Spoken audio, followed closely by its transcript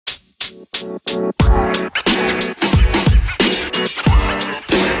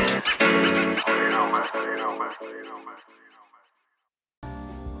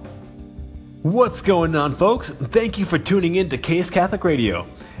What's going on, folks? Thank you for tuning in to Case Catholic Radio.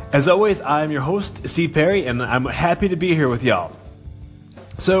 As always, I'm your host, Steve Perry, and I'm happy to be here with y'all.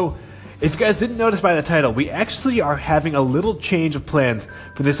 So, if you guys didn't notice by the title, we actually are having a little change of plans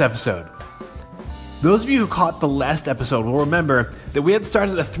for this episode. Those of you who caught the last episode will remember that we had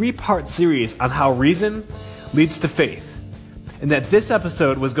started a 3-part series on how reason leads to faith, and that this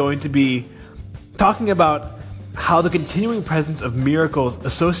episode was going to be talking about how the continuing presence of miracles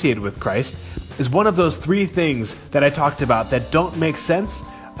associated with Christ is one of those 3 things that I talked about that don't make sense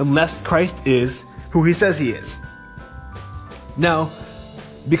unless Christ is who he says he is. Now,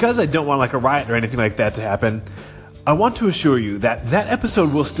 because I don't want a riot or anything like that to happen, I want to assure you that that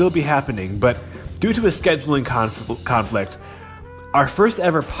episode will still be happening, but due to a scheduling conflict, our first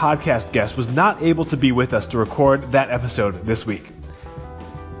ever podcast guest was not able to be with us to record that episode this week.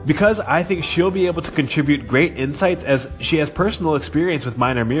 Because I think she'll be able to contribute great insights as she has personal experience with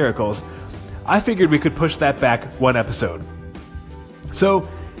minor miracles, I figured we could push that back 1 episode. So,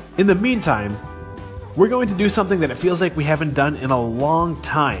 in the meantime, we're going to do something that it feels like we haven't done in a long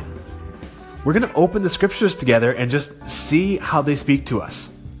time. We're going to open the scriptures together and just see how they speak to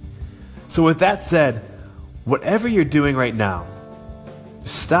us. So with that said, whatever you're doing right now,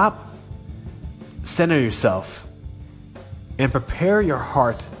 stop, center yourself, and prepare your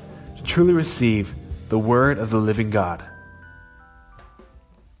heart to truly receive the word of the living God.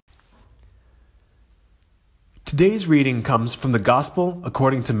 Today's reading comes from the Gospel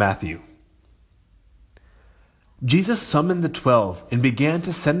according to Matthew. Jesus summoned the 12 and began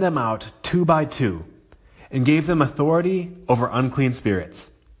to send them out 2 by 2, and gave them authority over unclean spirits.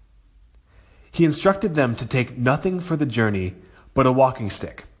 He instructed them to take nothing for the journey but a walking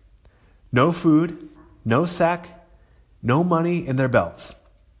stick, no food, no sack, no money in their belts.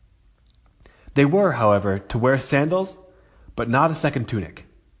 They were, however, to wear sandals, but not a second tunic.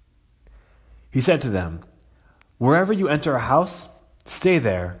 He said to them, "Wherever you enter a house, stay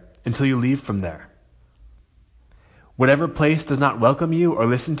there until you leave from there. Whatever place does not welcome you or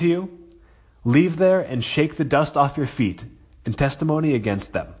listen to you, leave there and shake the dust off your feet in testimony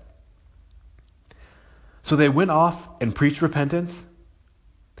against them." So they went off and preached repentance.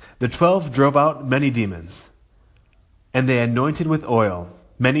 The 12 drove out many demons, and they anointed with oil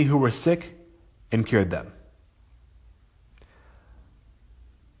many who were sick and cured them.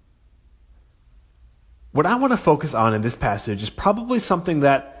 What I want to focus on in this passage is probably something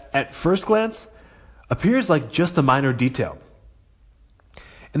that, at first glance, appears like just a minor detail.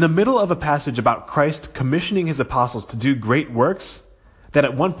 In the middle of a passage about Christ commissioning his apostles to do great works that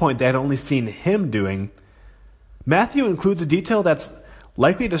at one point they had only seen him doing, Matthew includes a detail that's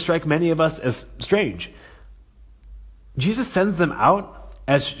likely to strike many of us as strange. Jesus sends them out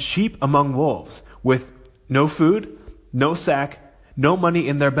as sheep among wolves, with no food, no sack, no money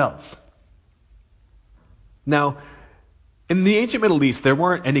in their belts. Now, in the ancient Middle East, there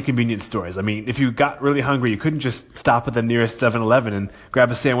weren't any convenience stores. I mean, if you got really hungry, you couldn't just stop at the nearest 7-Eleven and grab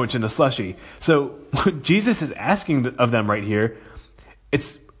a sandwich and a slushie. So what Jesus is asking of them right here,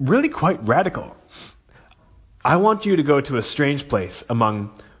 it's really quite radical. I want you to go to a strange place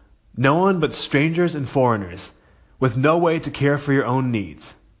among no one but strangers and foreigners, with no way to care for your own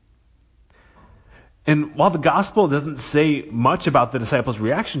needs. And while the gospel doesn't say much about the disciples'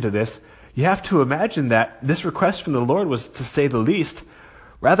 reaction to this, you have to imagine that this request from the Lord was, to say the least,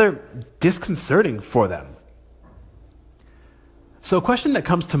 rather disconcerting for them. So a question that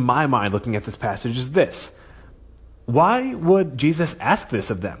comes to my mind looking at this passage is this: why would Jesus ask this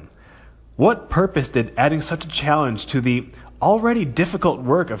of them? What purpose did adding such a challenge to the already difficult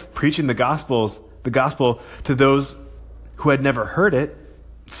work of preaching the gospel to those who had never heard it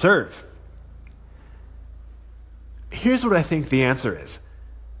serve? Here's what I think the answer is.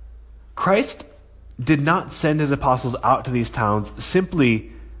 Christ did not send his apostles out to these towns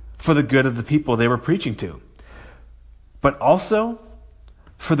simply for the good of the people they were preaching to, but also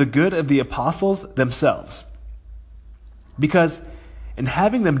for the good of the apostles themselves. Because in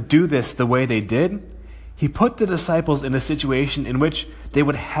having them do this the way they did, he put the disciples in a situation in which they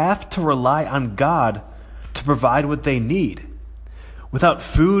would have to rely on God to provide what they need. Without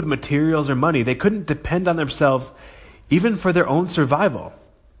food, materials, or money, they couldn't depend on themselves even for their own survival.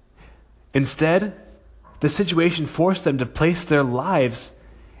 Instead, the situation forced them to place their lives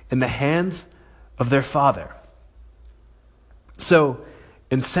in the hands of their Father. So,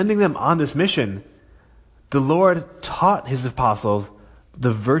 in sending them on this mission, the Lord taught his apostles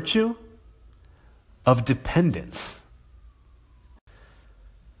the virtue of dependence.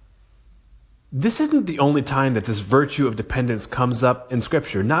 this isn't the only time that this virtue of dependence comes up in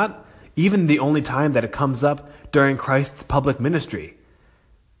Scripture, not even the only time that it comes up during Christ's public ministry.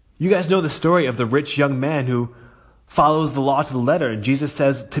 You guys know the story of the rich young man who follows the law to the letter, and Jesus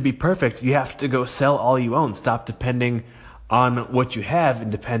says to be perfect, you have to go sell all you own, stop depending on what you have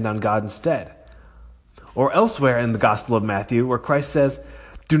and depend on God instead. Or elsewhere in the Gospel of Matthew, where Christ says,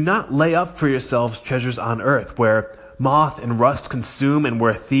 do not lay up for yourselves treasures on earth, where moth and rust consume and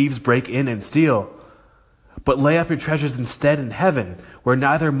where thieves break in and steal. But lay up your treasures instead in heaven, where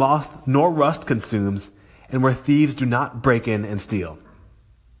neither moth nor rust consumes, and where thieves do not break in and steal.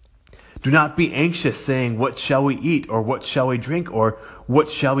 Do not be anxious, saying, what shall we eat, or what shall we drink, or what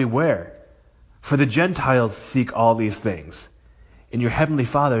shall we wear? For the Gentiles seek all these things, and your heavenly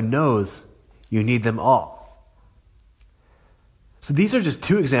Father knows you need them all. So these are just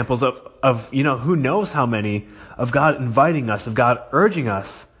two examples of who knows how many, of God inviting us, of God urging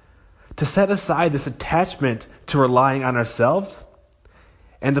us to set aside this attachment to relying on ourselves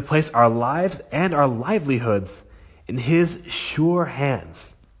and to place our lives and our livelihoods in His sure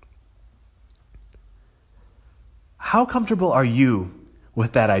hands. How comfortable are you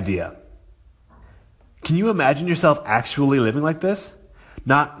with that idea? Can you imagine yourself actually living like this?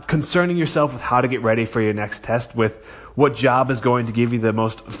 Not concerning yourself with how to get ready for your next test, with what job is going to give you the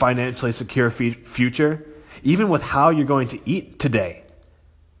most financially secure future, even with how you're going to eat today.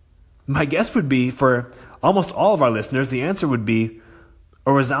 My guess would be, for almost all of our listeners, the answer would be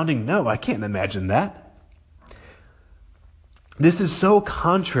a resounding no. I can't imagine that. This is so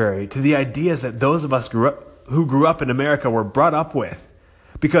contrary to the ideas that those of us who grew up in America were brought up with,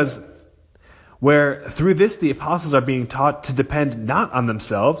 because where through this the apostles are being taught to depend not on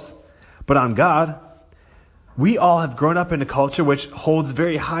themselves, but on God, we all have grown up in a culture which holds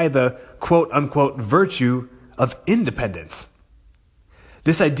very high the quote-unquote virtue of independence.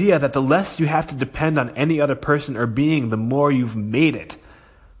 This idea that the less you have to depend on any other person or being, the more you've made it.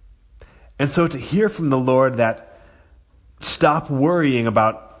 And so to hear from the Lord that stop worrying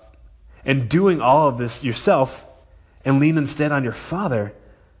about and doing all of this yourself and lean instead on your Father,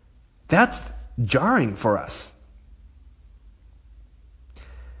 that's jarring for us.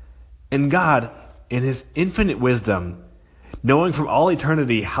 And God, in His infinite wisdom, knowing from all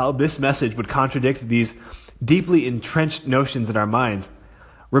eternity how this message would contradict these deeply entrenched notions in our minds,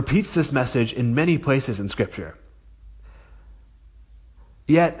 repeats this message in many places in Scripture.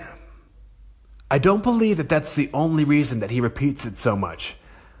 Yet, I don't believe that that's the only reason that He repeats it so much.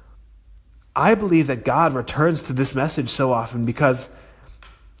 I believe that God returns to this message so often because,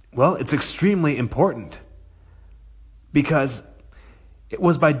 well, it's extremely important. Because it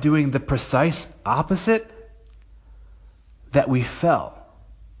was by doing the precise opposite that we fell.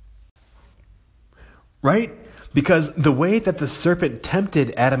 Right? Because the way that the serpent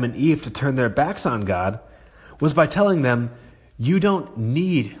tempted Adam and Eve to turn their backs on God was by telling them, you don't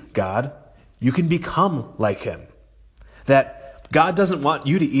need God, you can become like Him. That God doesn't want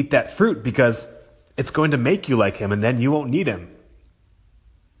you to eat that fruit because it's going to make you like Him and then you won't need Him.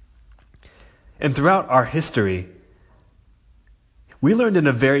 And throughout our history, we learned in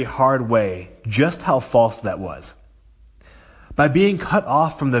a very hard way just how false that was. By being cut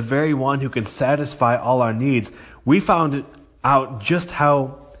off from the very one who can satisfy all our needs, we found out just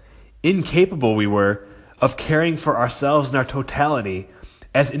how incapable we were of caring for ourselves in our totality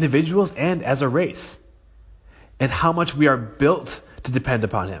as individuals and as a race, and how much we are built to depend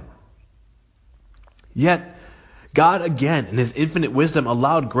upon Him. Yet, God again, in His infinite wisdom,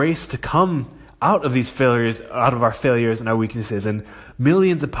 allowed grace to come out of these failures, out of our failures and our weaknesses, and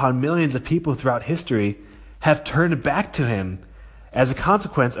millions upon millions of people throughout history have turned back to Him as a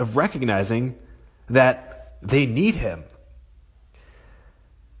consequence of recognizing that they need Him.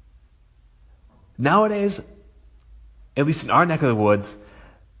 Nowadays, at least in our neck of the woods,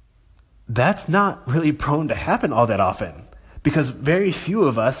 that's not really prone to happen all that often, because very few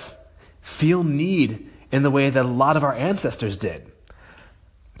of us feel need in the way that a lot of our ancestors did.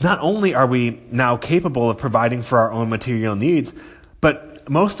 Not only are we now capable of providing for our own material needs, but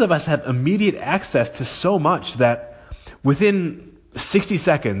most of us have immediate access to so much that within 60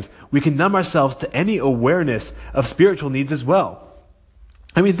 seconds, we can numb ourselves to any awareness of spiritual needs as well.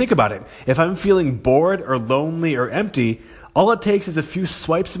 I mean, think about it. If I'm feeling bored or lonely or empty, all it takes is a few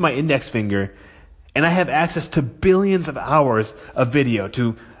swipes of my index finger, and I have access to billions of hours of video,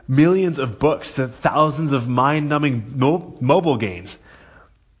 to millions of books, to thousands of mind-numbing mobile games.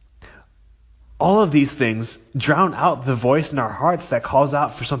 All of these things drown out the voice in our hearts that calls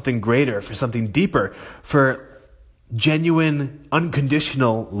out for something greater, for something deeper, for genuine,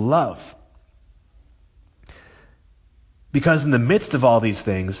 unconditional love. Because in the midst of all these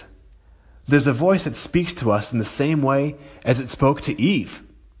things, there's a voice that speaks to us in the same way as it spoke to Eve,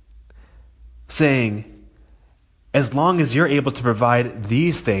 saying, as long as you're able to provide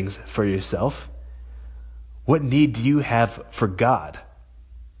these things for yourself, what need do you have for God?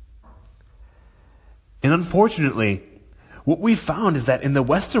 And unfortunately, what we found is that in the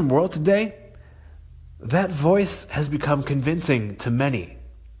Western world today, that voice has become convincing to many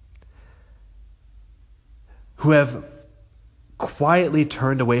who have quietly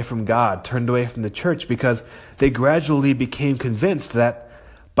turned away from God, turned away from the church, because they gradually became convinced that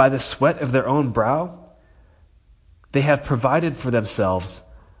by the sweat of their own brow, they have provided for themselves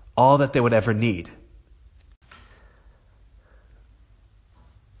all that they would ever need.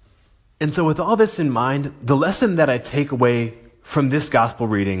 And so with all this in mind, the lesson that I take away from this gospel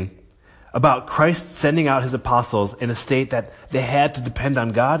reading about Christ sending out his apostles in a state that they had to depend on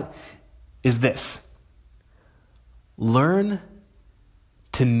God is this: learn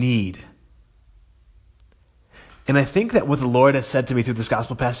to need. And I think that what the Lord has said to me through this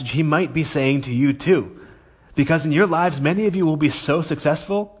gospel passage, he might be saying to you too. Because in your lives, many of you will be so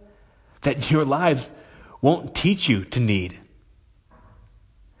successful that your lives won't teach you to need.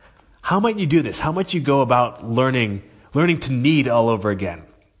 How might you do this? How might you go about learning to need all over again?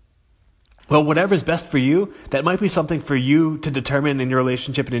 Well, whatever is best for you, that might be something for you to determine in your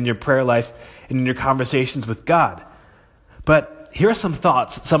relationship and in your prayer life and in your conversations with God. But here are some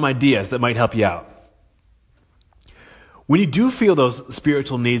thoughts, some ideas that might help you out. When you do feel those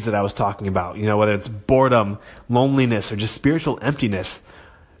spiritual needs that I was talking about, whether it's boredom, loneliness, or just spiritual emptiness,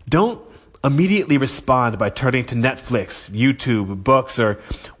 don't immediately respond by turning to Netflix, YouTube, books, or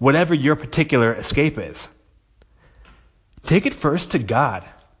whatever your particular escape is. Take it first to God.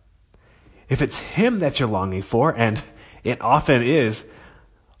 If it's him that you're longing for, and it often is,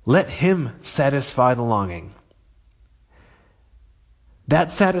 let him satisfy the longing.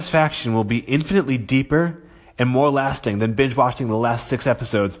 That satisfaction will be infinitely deeper and more lasting than binge watching the last 6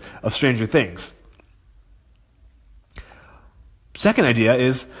 episodes of Stranger Things. Second idea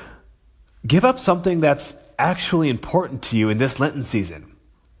is give up something that's actually important to you in this Lenten season.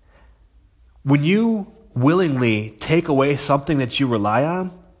 When you willingly take away something that you rely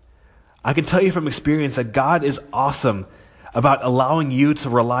on, I can tell you from experience that God is awesome about allowing you to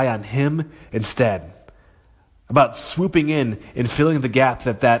rely on him instead, about swooping in and filling the gap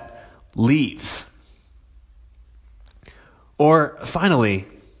that leaves. Or finally,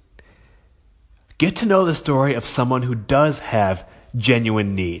 get to know the story of someone who does have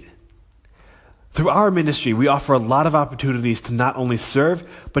genuine need. Through our ministry, we offer a lot of opportunities to not only serve,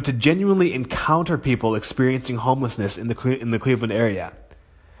 but to genuinely encounter people experiencing homelessness in the Cleveland area.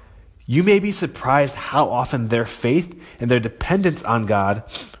 You may be surprised how often their faith and their dependence on God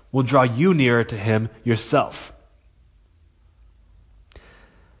will draw you nearer to him yourself.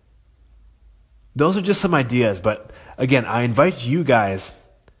 Those are just some ideas, but again, I invite you guys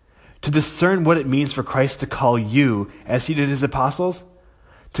to discern what it means for Christ to call you, as he did his apostles,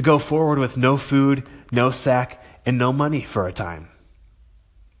 to go forward with no food, no sack, and no money for a time.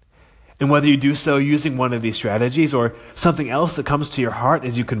 And whether you do so using one of these strategies or something else that comes to your heart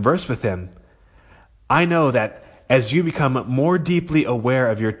as you converse with him, I know that as you become more deeply aware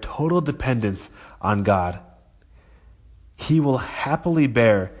of your total dependence on God, he will happily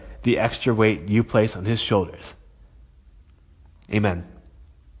bear the extra weight you place on his shoulders. Amen.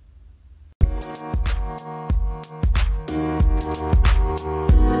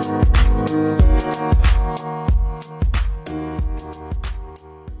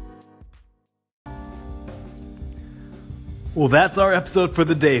 Well, that's our episode for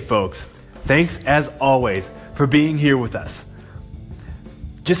the day, folks. Thanks, as always, for being here with us.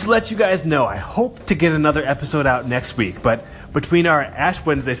 Just to let you guys know, I hope to get another episode out next week, but between our Ash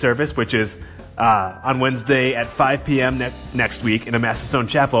Wednesday service, which is on Wednesday at 5 p.m. next week in a Masterstone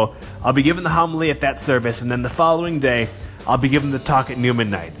Chapel, I'll be giving the homily at that service, and then the following day, I'll be giving the talk at Newman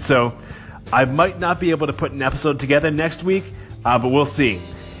Night. So I might not be able to put an episode together next week, but we'll see.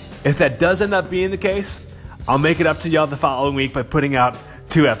 If that does end up being the case, I'll make it up to y'all the following week by putting out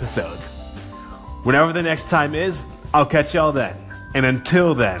 2 episodes. Whenever the next time is, I'll catch y'all then. And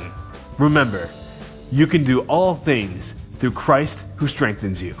until then, remember, you can do all things through Christ who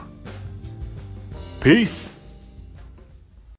strengthens you. Peace.